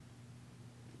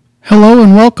Hello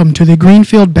and welcome to the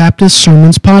Greenfield Baptist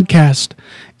Sermons Podcast.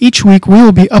 Each week we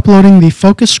will be uploading the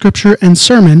focus scripture and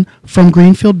sermon from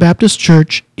Greenfield Baptist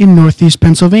Church in Northeast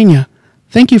Pennsylvania.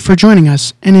 Thank you for joining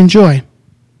us and enjoy.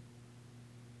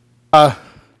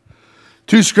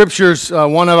 Two scriptures,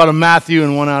 one out of Matthew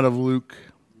and one out of Luke.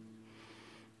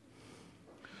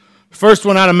 First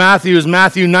one out of Matthew is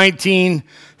Matthew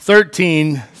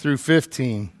 19:13 through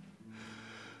 15.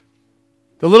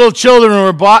 The little children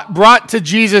were brought to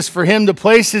Jesus for him to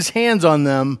place his hands on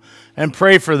them and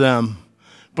pray for them.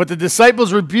 But the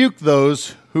disciples rebuked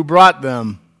those who brought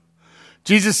them.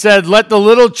 Jesus said, "Let the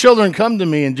little children come to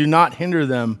me and do not hinder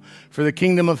them, for the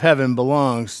kingdom of heaven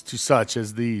belongs to such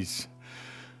as these."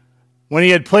 When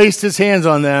he had placed his hands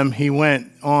on them, he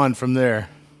went on from there.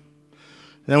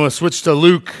 Then we'll switch to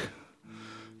Luke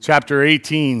chapter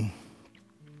 18,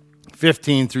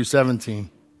 15 through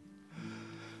 17.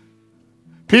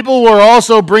 People were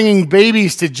also bringing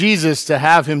babies to Jesus to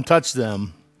have him touch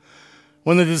them.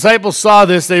 When the disciples saw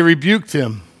this, they rebuked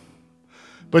him.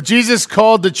 But Jesus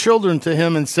called the children to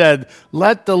him and said,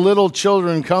 "Let the little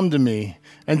children come to me,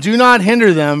 and do not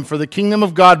hinder them, for the kingdom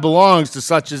of God belongs to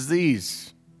such as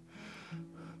these.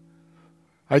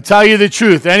 I tell you the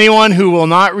truth, anyone who will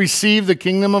not receive the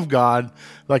kingdom of God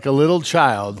like a little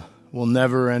child will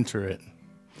never enter it."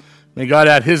 May God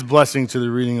add his blessing to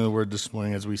the reading of the word this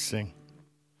morning as we sing.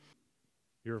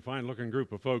 You're a fine-looking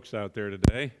group of folks out there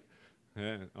today.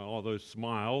 All those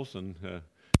smiles, and you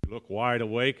look wide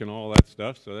awake and all that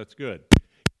stuff, so that's good.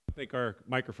 I think our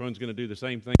microphone's going to do the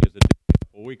same thing as it did a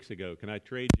couple weeks ago. Can I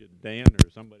trade you Dan or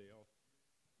somebody else?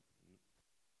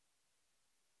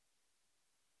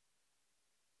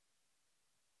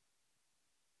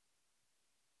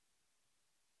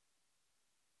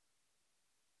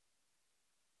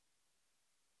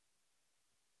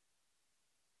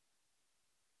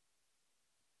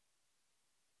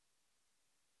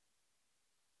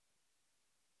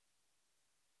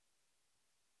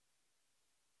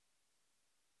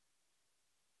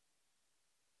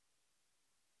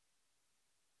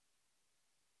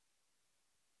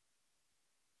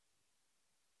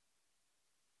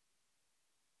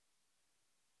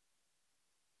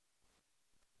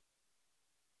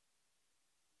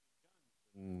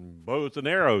 Bows and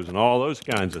arrows and all those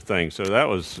kinds of things. So that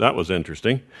was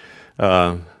interesting.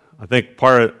 I think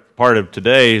part of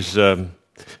today's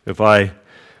if I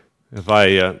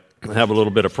have a little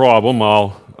bit of problem,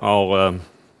 I'll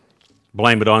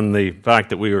blame it on the fact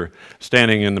that we were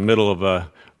standing in the middle of a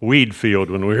weed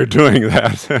field when we were doing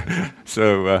that.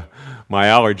 So my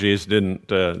allergies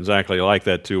didn't exactly like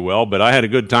that too well, but I had a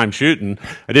good time shooting.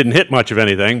 I didn't hit much of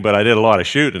anything, but I did a lot of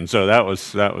shooting, so that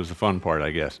was the fun part, I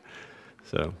guess.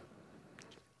 So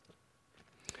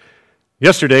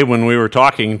yesterday when we were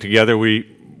talking together, we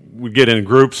get in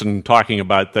groups and talking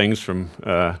about things from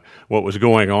what was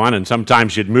going on, and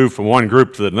sometimes you'd move from one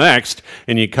group to the next,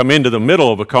 and you come into the middle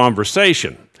of a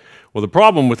conversation. Well, the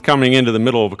problem with coming into the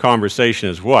middle of a conversation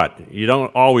is what? You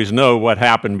don't always know what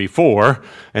happened before,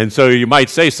 and so you might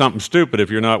say something stupid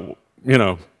if you're not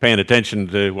paying attention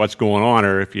to what's going on,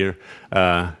 or if you're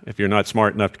not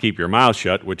smart enough to keep your mouth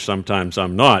shut, which sometimes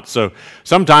I'm not. So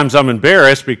sometimes I'm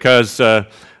embarrassed because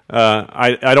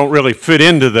I don't really fit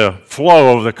into the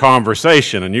flow of the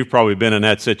conversation, and you've probably been in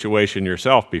that situation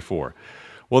yourself before.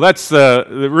 Well, that's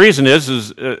the reason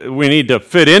is we need to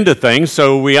fit into things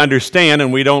so we understand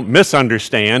and we don't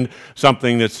misunderstand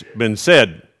something that's been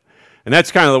said. And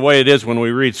that's kind of the way it is when we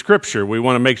read Scripture. We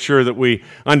want to make sure that we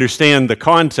understand the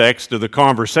context of the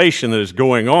conversation that is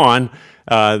going on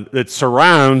that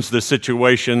surrounds the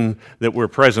situation that we're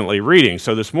presently reading.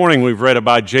 So this morning we've read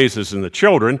about Jesus and the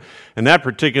children, and that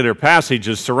particular passage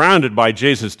is surrounded by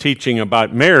Jesus teaching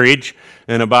about marriage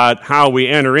and about how we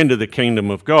enter into the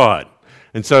kingdom of God.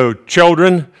 And so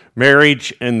children,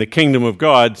 marriage, and the kingdom of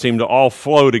God seem to all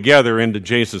flow together into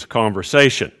Jesus'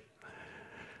 conversation.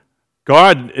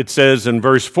 God, it says in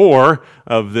verse 4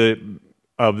 of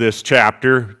this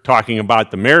chapter, talking about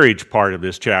the marriage part of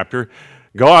this chapter,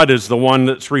 God is the one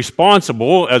that's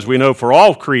responsible, as we know, for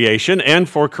all creation and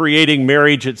for creating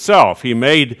marriage itself. He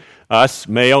made us,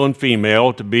 male and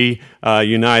female, to be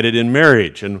united in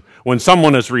marriage. And when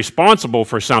someone is responsible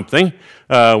for something,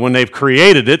 when they've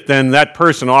created it, then that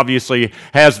person obviously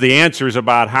has the answers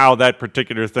about how that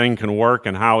particular thing can work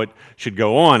and how it should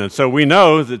go on. And so we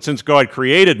know that since God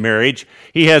created marriage,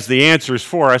 He has the answers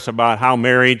for us about how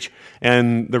marriage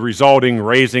and the resulting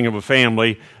raising of a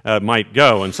family might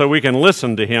go. And so we can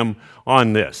listen to Him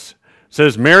on this. It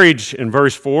says marriage in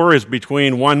verse 4 is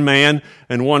between one man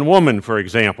and one woman, for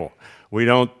example. We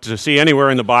don't see anywhere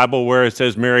in the Bible where it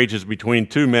says marriage is between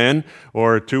two men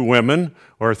or two women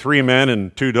or three men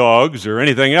and two dogs or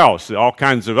anything else. All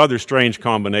kinds of other strange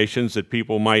combinations that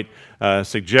people might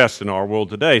suggest in our world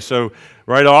today. So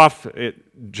right off,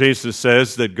 Jesus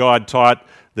says that God taught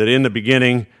that in the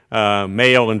beginning,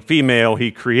 male and female,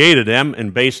 he created them,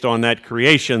 and based on that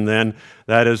creation then,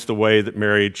 that is the way that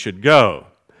marriage should go.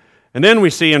 And then we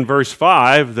see in verse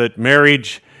 5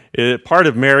 that part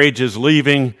of marriage is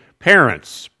leaving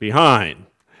parents behind.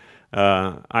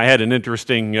 I had an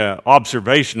interesting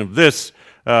observation of this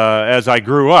as I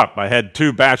grew up. I had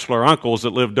two bachelor uncles that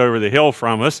lived over the hill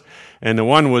from us, and the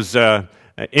one was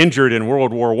injured in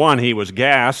World War I. He was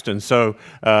gassed, and so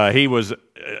he was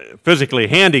physically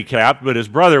handicapped, but his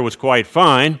brother was quite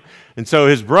fine. And so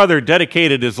his brother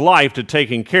dedicated his life to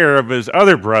taking care of his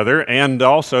other brother, and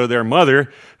also their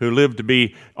mother, who lived to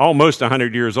be almost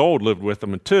 100 years old, lived with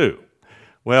them too.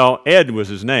 Well, Ed was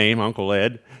his name, Uncle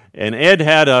Ed, and Ed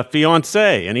had a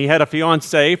fiancée, and he had a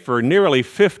fiancée for nearly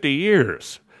 50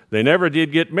 years. They never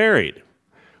did get married.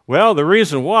 Well, the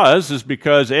reason is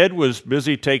because Ed was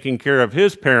busy taking care of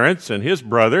his parents and his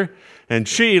brother, and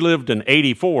she lived in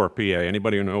 84, PA.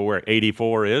 Anybody know where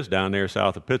 84 is? Down there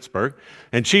south of Pittsburgh.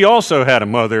 And she also had a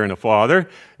mother and a father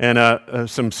and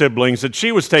some siblings that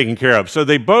she was taking care of. So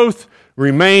they both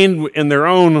remained in their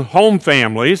own home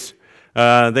families.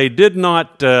 They did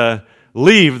not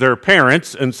leave their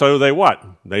parents, and so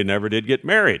they never did get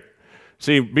married.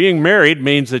 See, being married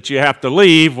means that you have to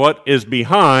leave what is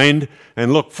behind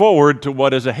and look forward to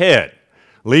what is ahead.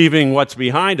 Leaving what's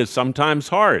behind is sometimes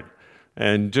hard.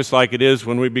 And just like it is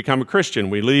when we become a Christian,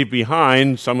 we leave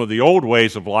behind some of the old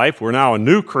ways of life. We're now a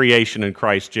new creation in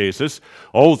Christ Jesus.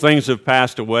 Old things have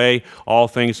passed away. All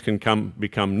things can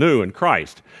become new in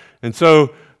Christ. And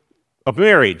so a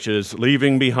marriage is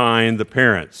leaving behind the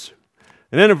parents.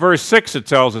 And then in verse 6 it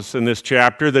tells us in this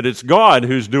chapter that it's God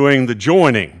who's doing the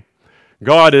joining.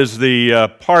 God is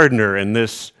the partner in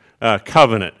this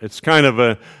covenant. It's kind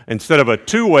of instead of a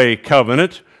two-way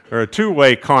covenant, or a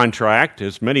two-way contract,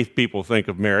 as many people think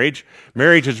of marriage.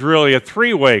 Marriage is really a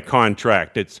three-way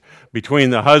contract. It's between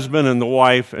the husband and the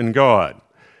wife and God.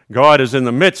 God is in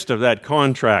the midst of that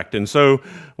contract. And so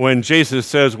when Jesus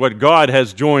says, what God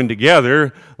has joined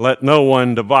together, let no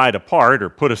one divide apart or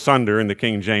put asunder in the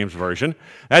King James Version,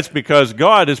 that's because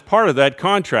God is part of that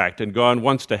contract, and God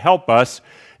wants to help us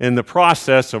in the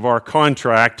process of our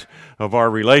contract, of our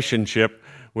relationship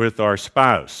with our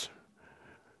spouse.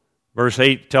 Verse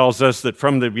 8 tells us that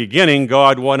from the beginning,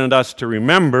 God wanted us to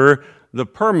remember the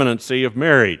permanency of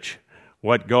marriage,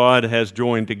 what God has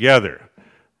joined together.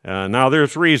 Now,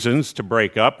 there's reasons to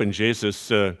break up, and Jesus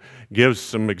gives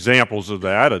some examples of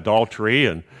that, adultery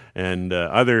and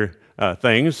other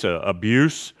things,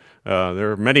 abuse.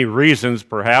 There are many reasons,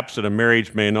 perhaps, that a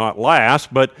marriage may not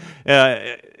last, but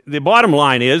the bottom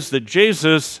line is that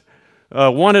Jesus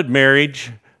wanted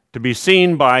marriage to be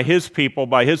seen by his people,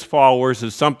 by his followers,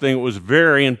 as something that was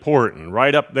very important,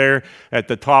 right up there at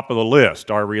the top of the list,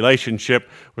 our relationship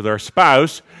with our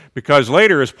spouse, because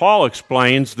later, as Paul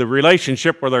explains, the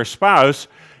relationship with our spouse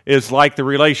is like the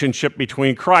relationship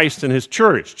between Christ and his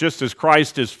church. Just as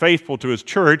Christ is faithful to his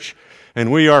church, and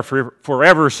we are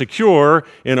forever secure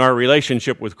in our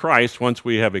relationship with Christ once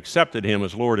we have accepted him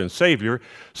as Lord and Savior,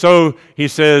 so he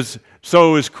says,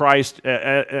 so is Christ.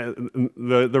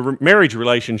 The marriage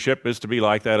relationship is to be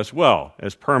like that as well,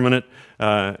 as permanent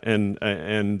and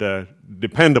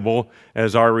dependable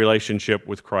as our relationship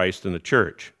with Christ and the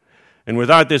church. And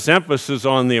without this emphasis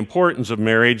on the importance of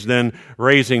marriage, then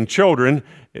raising children,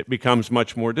 it becomes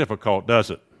much more difficult,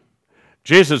 does it?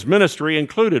 Jesus' ministry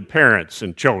included parents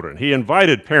and children. He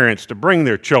invited parents to bring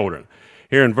their children.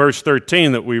 Here in verse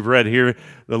 13 that we've read here,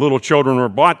 the little children were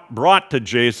brought to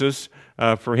Jesus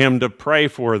for him to pray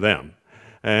for them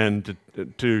and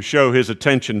to show his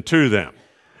attention to them.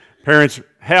 Parents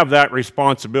have that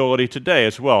responsibility today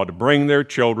as well, to bring their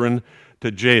children to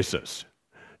Jesus.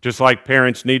 Just like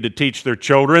parents need to teach their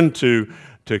children to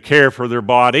care for their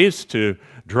bodies, to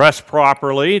dress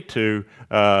properly, to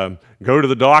go to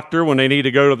the doctor when they need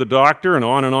to go to the doctor, and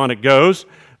on it goes.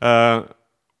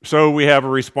 So we have a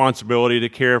responsibility to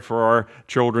care for our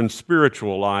children's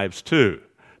spiritual lives too,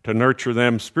 to nurture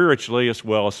them spiritually as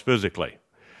well as physically.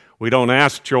 We don't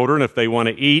ask children if they want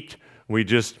to eat. We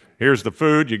just, here's the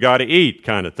food, you got to eat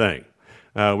kind of thing.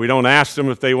 We don't ask them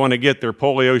if they want to get their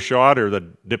polio shot or the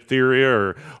diphtheria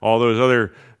or all those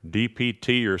other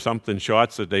DPT or something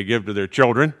shots that they give to their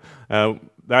children.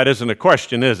 That isn't a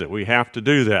question, is it? We have to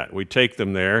do that. We take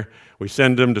them there. We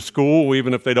send them to school,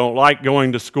 even if they don't like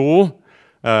going to school.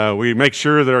 We make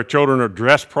sure that our children are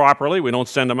dressed properly. We don't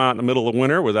send them out in the middle of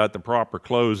winter without the proper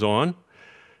clothes on.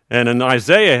 And in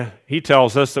Isaiah, he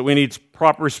tells us that we need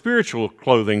proper spiritual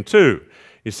clothing too.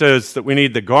 He says that we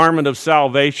need the garment of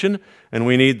salvation and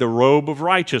we need the robe of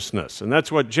righteousness. And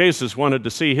that's what Jesus wanted to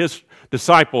see his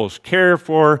disciples care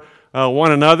for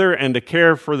one another and to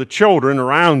care for the children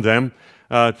around them,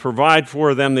 provide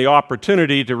for them the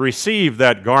opportunity to receive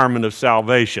that garment of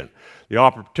salvation, the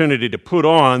opportunity to put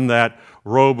on that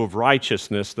robe of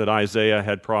righteousness that Isaiah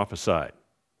had prophesied.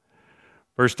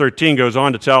 Verse 13 goes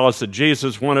on to tell us that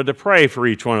Jesus wanted to pray for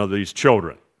each one of these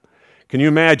children. Can you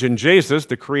imagine Jesus,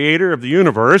 the creator of the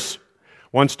universe,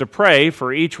 wants to pray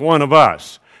for each one of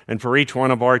us and for each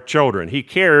one of our children? He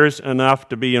cares enough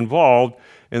to be involved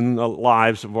in the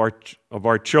lives of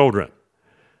our children.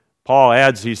 Paul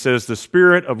adds, he says, the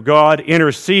Spirit of God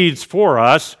intercedes for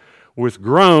us with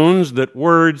groans that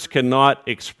words cannot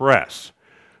express.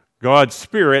 God's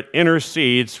Spirit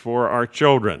intercedes for our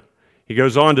children. He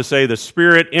goes on to say the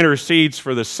Spirit intercedes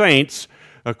for the saints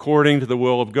according to the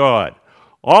will of God.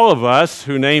 All of us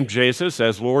who name Jesus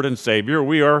as Lord and Savior,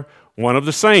 we are one of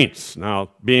the saints.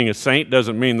 Now, being a saint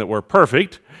doesn't mean that we're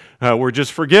perfect. We're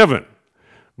just forgiven.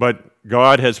 But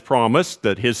God has promised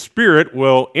that His Spirit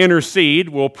will intercede,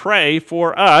 will pray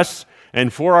for us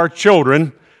and for our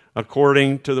children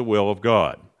according to the will of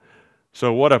God.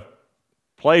 So what a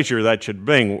pleasure that should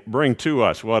bring to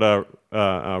us. What a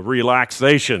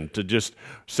relaxation to just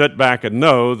sit back and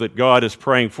know that God is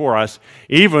praying for us.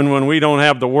 Even when we don't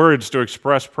have the words to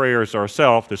express prayers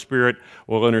ourselves, the Spirit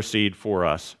will intercede for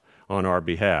us on our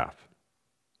behalf.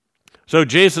 So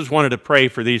Jesus wanted to pray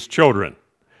for these children.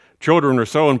 Children are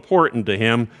so important to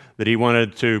him that he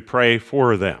wanted to pray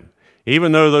for them.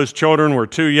 Even though those children were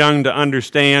too young to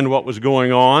understand what was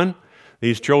going on,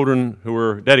 these children who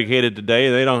are dedicated today,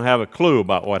 they don't have a clue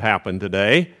about what happened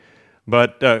today.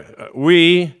 But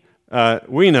we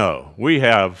know, we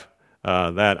have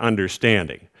that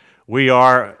understanding. We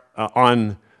are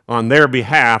on their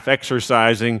behalf,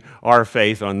 exercising our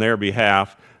faith on their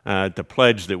behalf to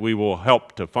pledge that we will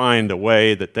help to find a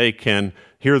way that they can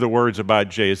hear the words about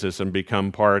Jesus and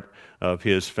become part of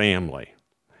his family.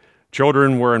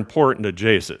 Children were important to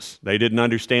Jesus. They didn't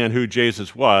understand who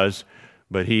Jesus was,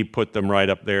 but he put them right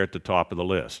up there at the top of the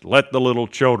list. Let the little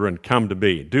children come to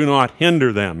me. Do not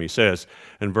hinder them, he says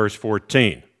in verse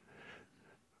 14.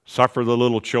 Suffer the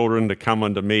little children to come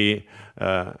unto me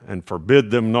and forbid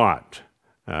them not,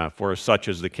 for such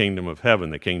is the kingdom of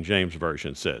heaven, the King James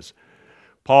Version says.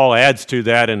 Paul adds to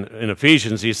that in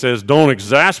Ephesians, he says, don't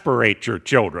exasperate your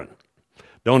children.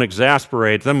 Don't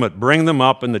exasperate them, but bring them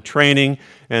up in the training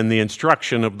and the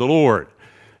instruction of the Lord.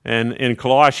 And in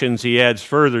Colossians, he adds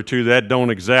further to that,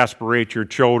 don't exasperate your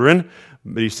children,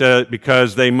 but he said,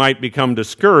 because they might become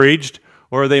discouraged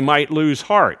or they might lose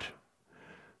heart.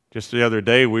 Just the other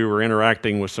day, we were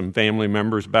interacting with some family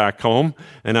members back home,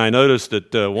 and I noticed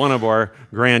that one of our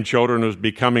grandchildren was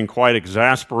becoming quite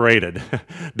exasperated,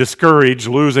 discouraged,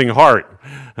 losing heart,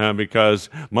 because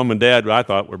Mom and Dad, I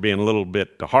thought, were being a little bit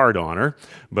hard on her.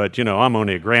 But, I'm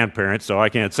only a grandparent, so I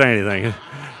can't say anything.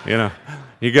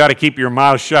 You got to keep your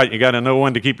mouth shut. You got to know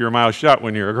when to keep your mouth shut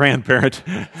when you're a grandparent.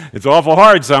 It's awful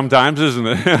hard sometimes, isn't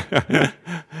it?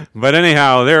 But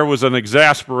anyhow, there was an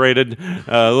exasperated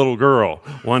little girl,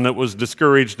 one that was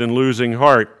discouraged and losing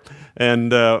heart.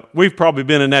 And we've probably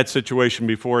been in that situation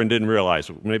before and didn't realize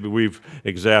it. Maybe we've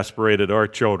exasperated our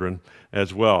children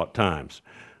as well at times.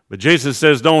 But Jesus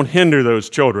says, don't hinder those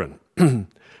children.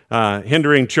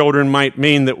 Hindering children might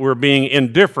mean that we're being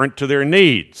indifferent to their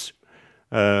needs,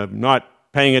 not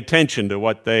paying attention to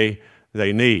what they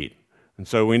need. And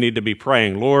so we need to be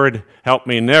praying, Lord, help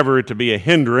me never to be a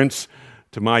hindrance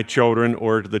to my children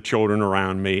or to the children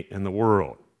around me in the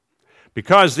world.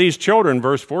 Because these children,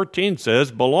 verse 14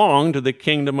 says, belong to the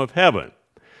kingdom of heaven.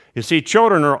 You see,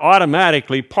 children are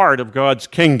automatically part of God's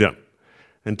kingdom.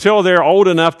 Until they're old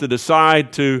enough to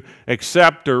decide to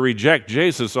accept or reject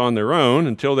Jesus on their own,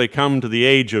 until they come to the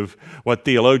age of what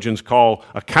theologians call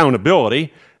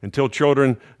accountability, until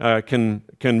children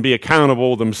can be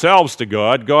accountable themselves to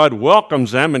God, God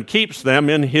welcomes them and keeps them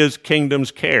in his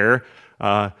kingdom's care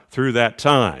through that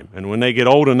time. And when they get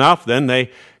old enough, then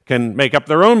they can make up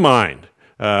their own mind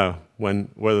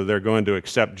whether they're going to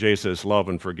accept Jesus' love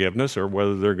and forgiveness or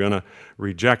whether they're going to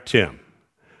reject him.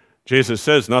 Jesus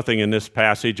says nothing in this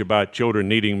passage about children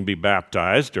needing to be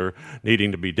baptized or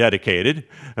needing to be dedicated.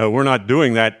 We're not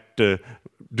doing that to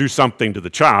do something to the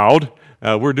child.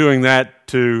 We're doing that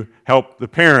to help the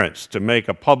parents, to make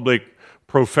a public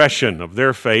profession of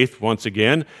their faith once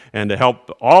again, and to help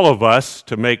all of us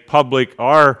to make public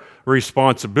our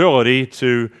responsibility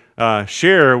to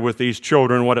share with these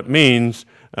children what it means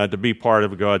to be part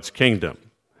of God's kingdom.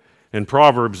 In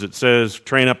Proverbs it says,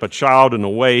 train up a child in the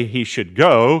way he should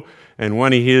go, and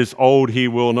when he is old he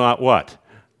will not what?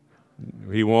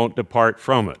 He won't depart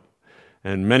from it.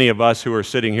 And many of us who are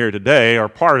sitting here today are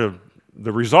part of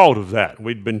the result of that.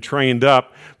 We'd been trained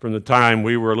up from the time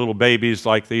we were little babies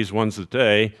like these ones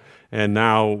today, and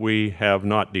now we have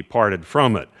not departed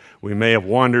from it. We may have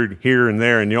wandered here and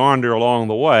there and yonder along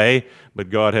the way, but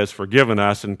God has forgiven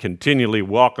us and continually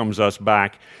welcomes us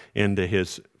back into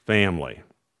His family.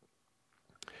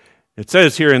 It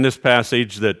says here in this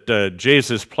passage that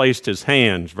Jesus placed His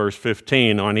hands, verse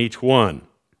 15, on each one.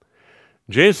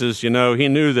 Jesus, He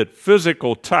knew that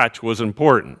physical touch was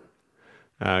important.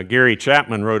 Gary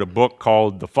Chapman wrote a book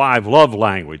called The 5 Love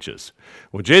Languages.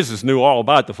 Well, Jesus knew all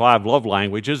about the 5 love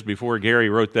languages before Gary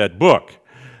wrote that book.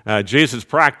 Jesus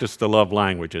practiced the love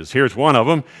languages. Here's one of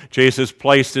them. Jesus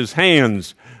placed His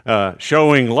hands.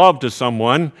 Showing love to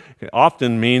someone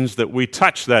often means that we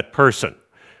touch that person.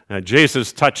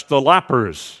 Jesus touched the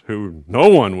lepers, who no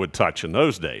one would touch in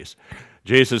those days.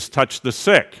 Jesus touched the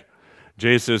sick.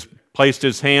 Jesus placed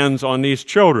His hands on these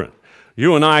children.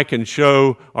 You and I can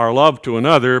show our love to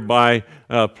another by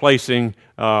placing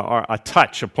a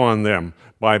touch upon them,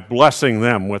 by blessing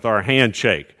them with our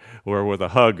handshake or with a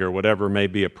hug or whatever may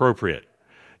be appropriate.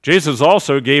 Jesus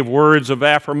also gave words of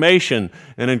affirmation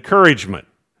and encouragement.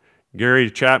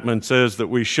 Gary Chapman says that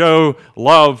we show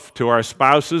love to our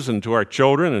spouses and to our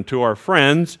children and to our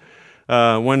friends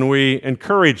when we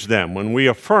encourage them, when we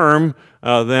affirm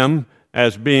them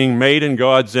as being made in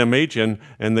God's image and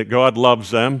that God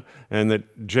loves them and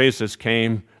that Jesus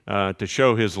came to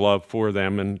show His love for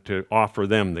them and to offer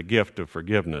them the gift of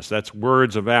forgiveness. That's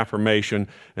words of affirmation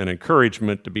and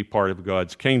encouragement to be part of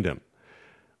God's kingdom.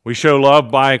 We show love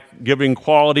by giving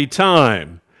quality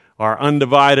time, our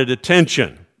undivided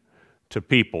attention to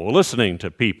people, listening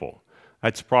to people.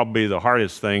 That's probably the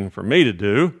hardest thing for me to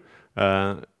do.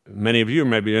 Many of you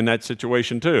may be in that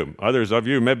situation too. Others of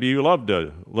you, maybe you love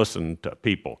to listen to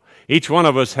people. Each one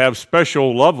of us have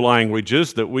special love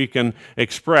languages that we can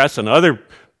express, and other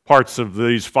parts of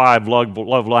these 5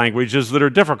 love languages that are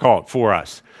difficult for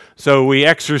us. So we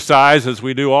exercise, as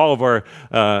we do all of our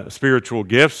spiritual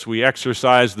gifts, we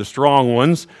exercise the strong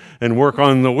ones and work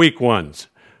on the weak ones.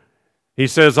 He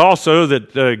says also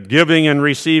that giving and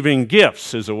receiving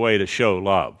gifts is a way to show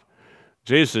love.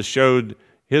 Jesus showed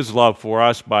His love for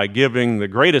us by giving the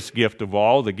greatest gift of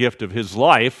all, the gift of His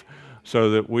life,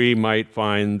 so that we might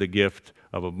find the gift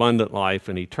of abundant life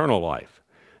and eternal life.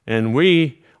 And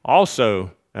we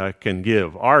also can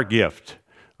give our gift,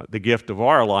 the gift of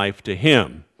our life, to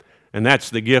Him. And that's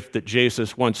the gift that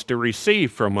Jesus wants to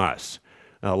receive from us.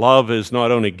 Love is not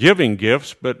only giving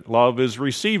gifts, but love is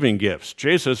receiving gifts.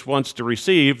 Jesus wants to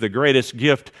receive the greatest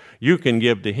gift you can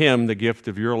give to Him, the gift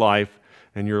of your life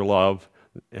and your love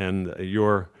and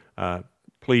your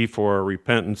plea for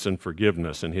repentance and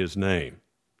forgiveness in His name.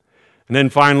 And then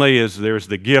finally, there's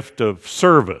the gift of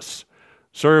service.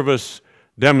 Service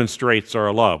demonstrates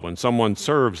our love. When someone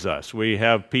serves us, we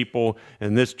have people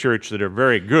in this church that are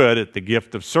very good at the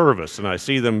gift of service, and I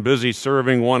see them busy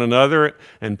serving one another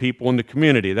and people in the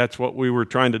community. That's what we were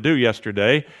trying to do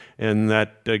yesterday, and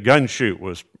that gun shoot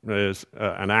was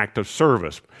an act of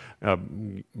service,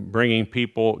 bringing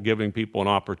people, giving people an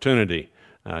opportunity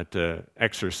to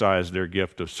exercise their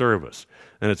gift of service.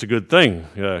 And it's a good thing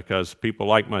because people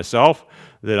like myself,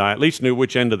 that I at least knew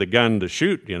which end of the gun to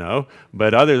shoot,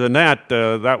 But other than that,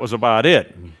 that was about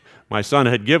it. My son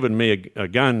had given me a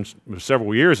gun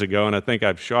several years ago, and I think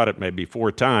I've shot it maybe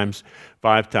 4 times,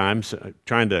 5 times,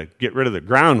 trying to get rid of the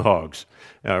groundhogs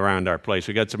around our place.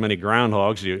 We got so many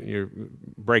groundhogs, you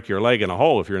break your leg in a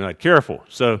hole if you're not careful.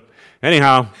 So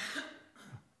anyhow,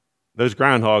 those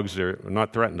groundhogs are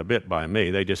not threatened a bit by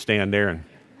me. They just stand there and,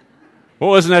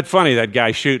 well, wasn't that funny, that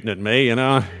guy shooting at me,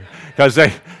 Because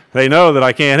they know that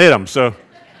I can't hit them. So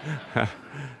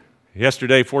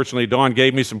yesterday, fortunately, Dawn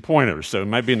gave me some pointers. So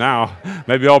maybe I'll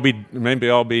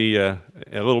be a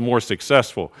little more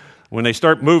successful. When they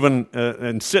start moving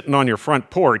and sitting on your front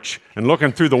porch and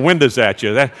looking through the windows at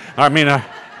you,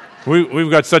 we've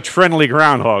got such friendly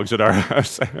groundhogs at our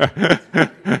house.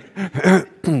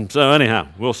 So anyhow,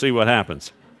 we'll see what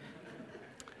happens.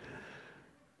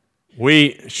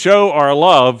 We show our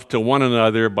love to one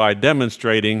another by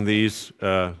demonstrating these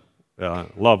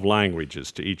love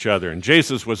languages to each other. And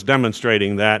Jesus was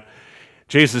demonstrating that.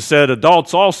 Jesus said,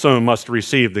 adults also must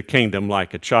receive the kingdom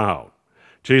like a child.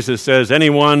 Jesus says,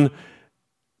 anyone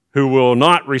who will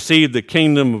not receive the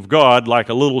kingdom of God like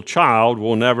a little child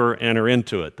will never enter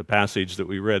into it, the passage that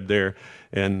we read there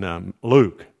in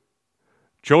Luke.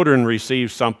 Children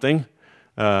receive something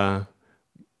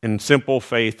in simple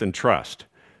faith and trust.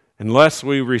 Unless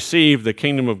we receive the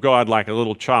kingdom of God like a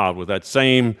little child with that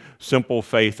same simple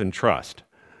faith and trust.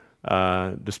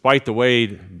 Despite the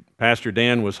way Pastor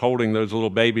Dan was holding those little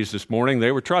babies this morning,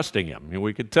 they were trusting him. And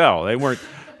we could tell. They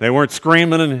weren't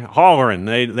screaming and hollering.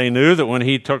 They knew that when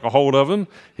he took a hold of them,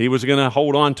 he was going to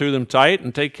hold on to them tight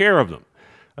and take care of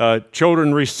them.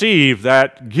 Children receive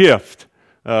that gift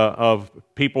of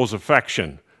people's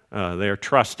affection. They are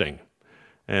trusting.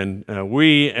 And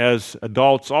we as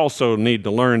adults also need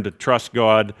to learn to trust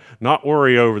God, not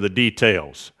worry over the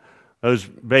details. Those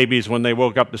babies, when they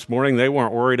woke up this morning, they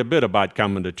weren't worried a bit about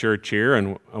coming to church here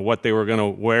and what they were going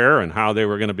to wear and how they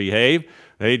were going to behave.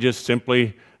 They just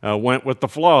simply went with the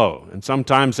flow. And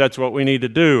sometimes that's what we need to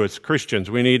do as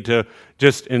Christians. We need to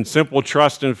just, in simple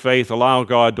trust and faith, allow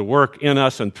God to work in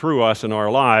us and through us in our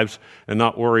lives and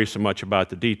not worry so much about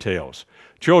the details.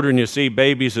 Children, you see,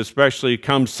 babies especially,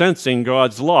 come sensing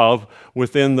God's love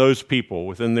within those people,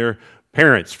 within their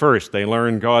parents first. They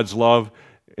learn God's love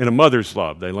in a mother's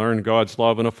love. They learn God's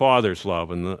love in a father's love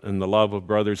and the love of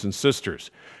brothers and sisters.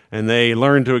 And they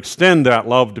learn to extend that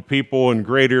love to people in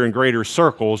greater and greater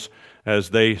circles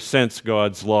as they sense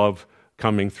God's love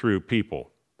coming through people.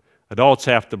 Adults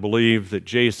have to believe that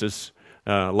Jesus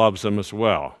loves them as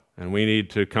well. And we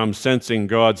need to come sensing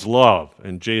God's love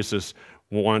and Jesus'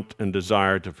 want and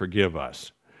desire to forgive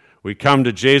us. We come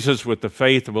to Jesus with the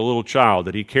faith of a little child,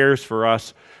 that he cares for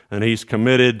us and he's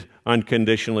committed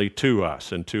unconditionally to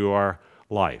us and to our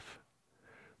life.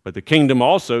 But the kingdom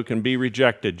also can be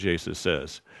rejected, Jesus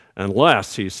says,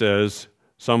 unless, he says,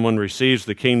 someone receives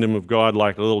the kingdom of God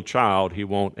like a little child, he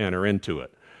won't enter into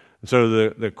it. And so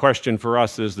the question for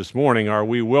us is this morning, are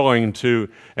we willing to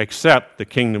accept the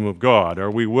kingdom of God?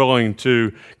 Are we willing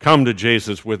to come to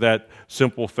Jesus with that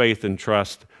simple faith and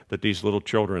trust that these little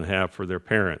children have for their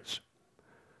parents?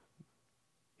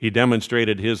 He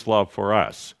demonstrated his love for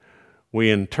us. We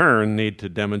in turn need to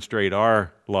demonstrate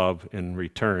our love in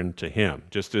return to him.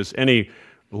 Just as any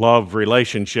love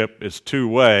relationship is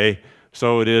two-way,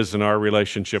 so it is in our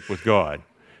relationship with God.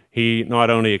 He not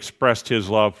only expressed his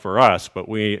love for us, but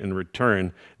we in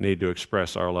return need to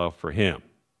express our love for him.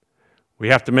 We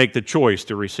have to make the choice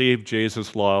to receive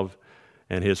Jesus' love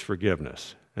and his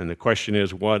forgiveness. And the question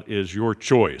is, what is your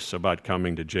choice about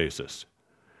coming to Jesus?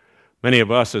 Many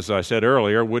of us, as I said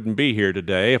earlier, wouldn't be here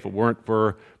today if it weren't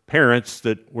for parents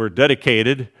that were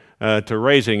dedicated to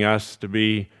raising us to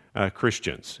be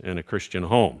Christians in a Christian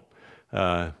home.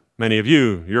 Many of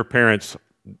you, your parents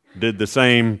did the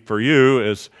same for you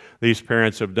as these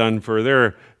parents have done for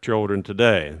their children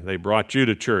today. They brought you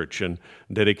to church and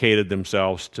dedicated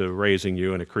themselves to raising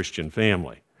you in a Christian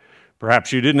family.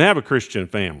 Perhaps you didn't have a Christian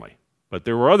family, but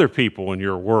there were other people in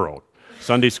your world,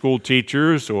 Sunday school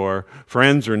teachers or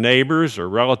friends or neighbors or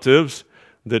relatives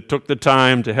that took the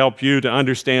time to help you to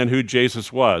understand who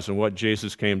Jesus was and what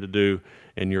Jesus came to do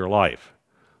in your life.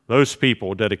 Those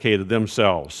people dedicated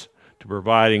themselves to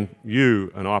providing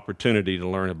you an opportunity to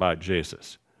learn about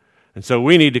Jesus. And so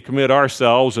we need to commit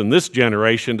ourselves in this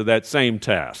generation to that same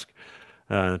task,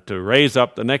 to raise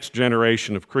up the next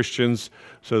generation of Christians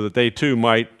so that they too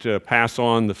might pass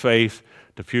on the faith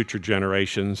to future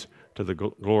generations to the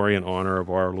glory and honor of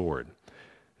our Lord.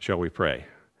 Shall we pray?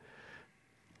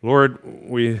 Lord,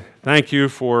 we thank you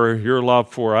for your love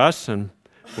for us, and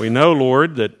we know,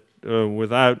 Lord, that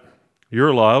without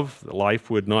your love,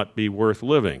 life would not be worth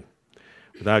living.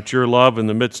 Without your love in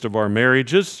the midst of our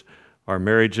marriages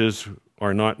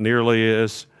are not nearly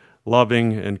as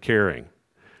loving and caring.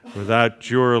 Without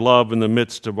your love in the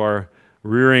midst of our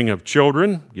rearing of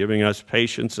children, giving us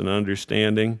patience and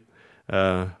understanding,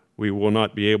 we will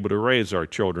not be able to raise our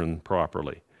children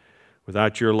properly.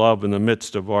 Without your love in the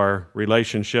midst of our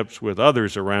relationships with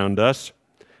others around us,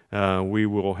 we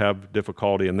will have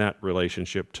difficulty in that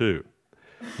relationship too.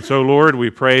 And so, Lord, we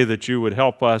pray that you would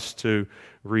help us to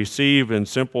receive in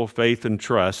simple faith and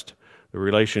trust the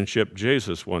relationship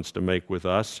Jesus wants to make with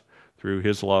us through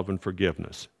his love and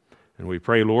forgiveness. And we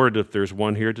pray, Lord, if there's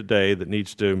one here today that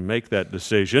needs to make that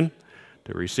decision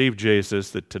to receive Jesus,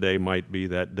 that today might be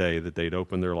that day that they'd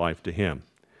open their life to him.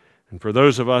 And for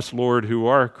those of us, Lord, who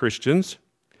are Christians,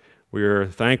 we are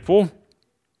thankful,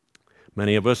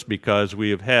 many of us, because we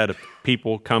have had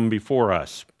people come before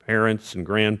us, parents and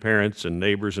grandparents and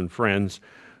neighbors and friends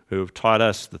who have taught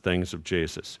us the things of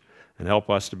Jesus and help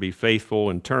us to be faithful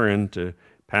in turn to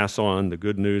pass on the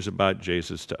good news about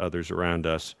Jesus to others around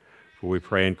us. For we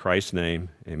pray in Christ's name,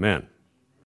 amen.